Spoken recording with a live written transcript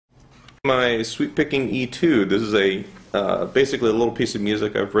My sweep picking Etude. This is a basically a little piece of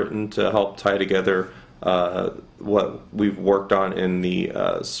music I've written to help tie together what we've worked on in the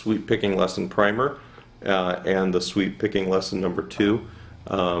sweep picking lesson primer and the sweep picking lesson number 2.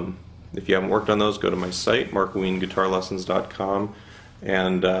 If you haven't worked on those, go to my site, markweenguitarlessons.com,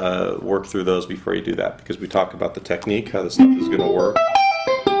 and work through those before you do that, because we talk about the technique, how the stuff is going to work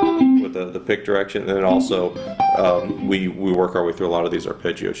with the pick direction, and then also we work our way through a lot of these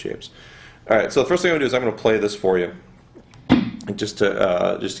arpeggio shapes. Alright, so the first thing I'm going to do is I'm going to play this for you, just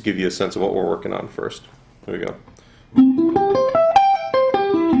to give you a sense of what we're working on first. Here we go.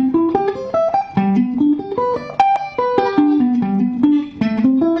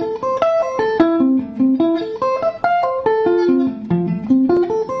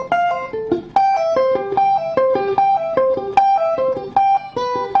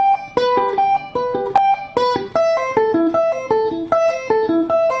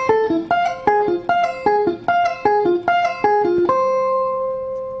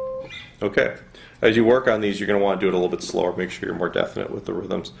 Okay, as you work on these, you're going to want to do it a little bit slower. Make sure you're more definite with the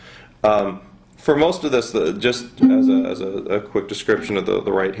rhythms. For most of this, just as a quick description of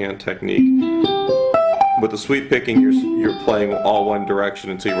the right hand technique, with the sweep picking, you're playing all one direction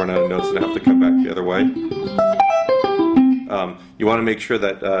until you run out of notes and have to come back the other way. You want to make sure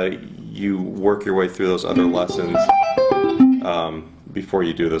that you work your way through those other lessons before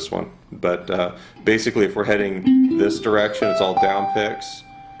you do this one. But basically, if we're heading this direction, it's all down picks.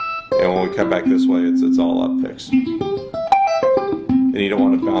 And when we come back this way, it's all up picks. And you don't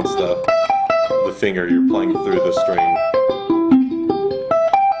want to bounce the finger. You're playing through the string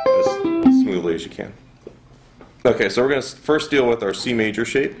as smoothly as you can. Okay, so we're going to first deal with our C major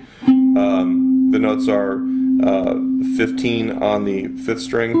shape. The notes are 15 on the 5th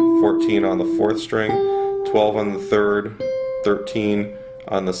string, 14 on the 4th string, 12 on the 3rd, 13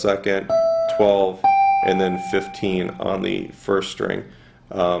 on the 2nd, 12, and then 15 on the 1st string.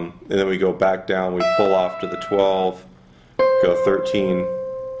 And then we go back down, we pull off to the 12, go 13,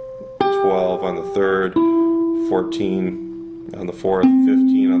 12 on the 3rd, 14 on the 4th,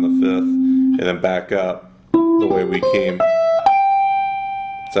 15 on the 5th, and then back up the way we came.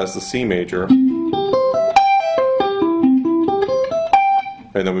 So that's the C major.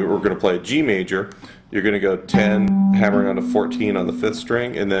 And then we're going to play a G major. You're going to go 10, hammering on to 14 on the 5th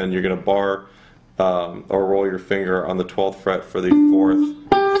string, and then you're going to bar or roll your finger on the 12th fret for the 4th,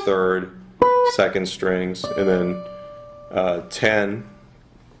 3rd, 2nd strings, and then 10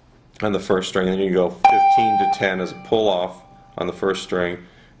 on the 1st string. And then you go 15 to 10 as a pull off on the 1st string, and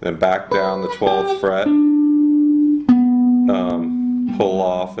then back down the 12th fret, pull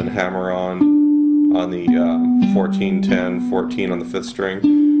off and hammer on the 14, 10, 14 on the 5th string.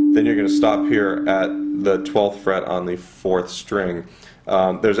 Then you're going to stop here at the 12th fret on the 4th string.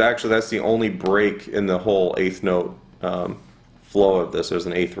 That's the only break in the whole 8th note flow of this. There's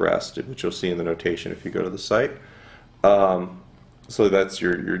an 8th rest, which you'll see in the notation if you go to the site. So that's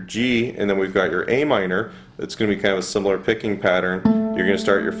your G, and then we've got your A minor. It's going to be kind of a similar picking pattern. You're going to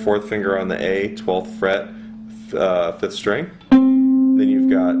start your 4th finger on the A, 12th fret, 5th string. Then you've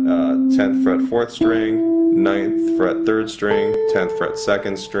got 10th fret, 4th string, 9th fret, 3rd string, 10th fret,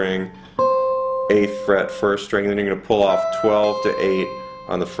 2nd string, 8th fret, 1st string. Then you're going to pull off 12 to 8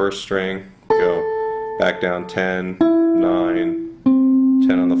 on the 1st string, go back down 10, 9,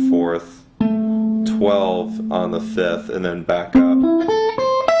 10 on the 4th, 12 on the 5th, and then back up.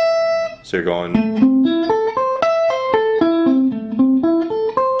 So you're going,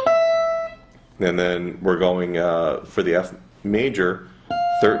 and then we're going for the F major,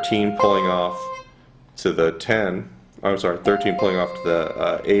 13 pulling off to the 10, I'm sorry, 13 pulling off to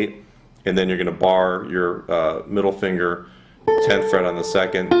the 8, and then you're going to bar your middle finger, 10th fret on the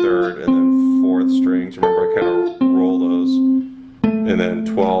 2nd, 3rd, and then 4th strings. Remember, I kind of roll those. And then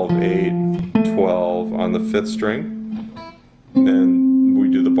 12, 8, 12 on the 5th string. Then we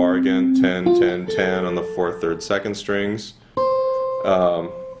do the bar again, 10, 10, 10 on the 4th, 3rd, 2nd strings.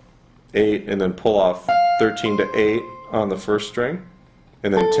 8, and then pull off 13 to 8 on the 1st string.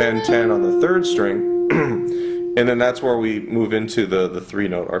 And then 10, 10 on the 3rd string. And then that's where we move into the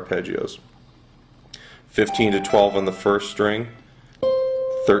 3-note arpeggios. 15 to 12 on the 1st string,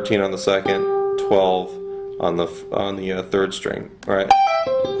 13 on the 2nd, 12 on the 3rd string. All right,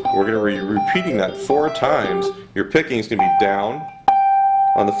 we're going to be repeating that 4 times. Your picking is going to be down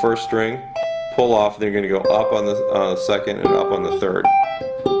on the 1st string, pull off, and then you're going to go up on the 2nd and up on the 3rd.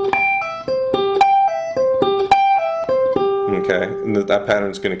 Okay, and that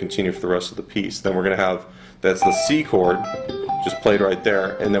pattern is going to continue for the rest of the piece. Then we're going to have, that's the C chord, just played right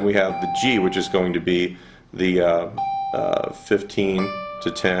there, and then we have the G, which is going to be the 15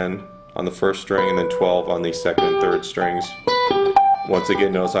 to 10 on the first string, and then 12 on the second and third strings. Once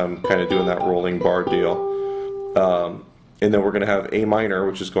again, notice I'm kind of doing that rolling bar deal. And then we're going to have A minor,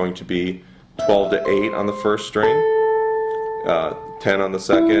 which is going to be 12 to 8 on the first string, 10 on the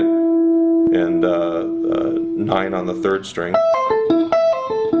second, and 9 on the third string.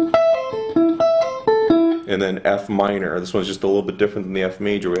 And then F minor. This one's just a little bit different than the F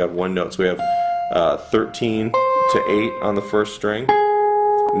major. We have one note. So we have 13 to 8 on the first string,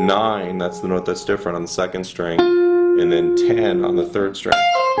 9, that's the note that's different, on the second string, and then 10 on the third string.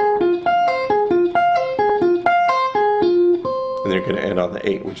 And then you're going to end on the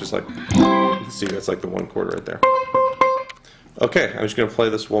 8, which is like, you can see that's like the 1/4 right there. Okay, I'm just going to play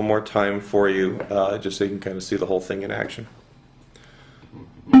this one more time for you, just so you can kind of see the whole thing in action.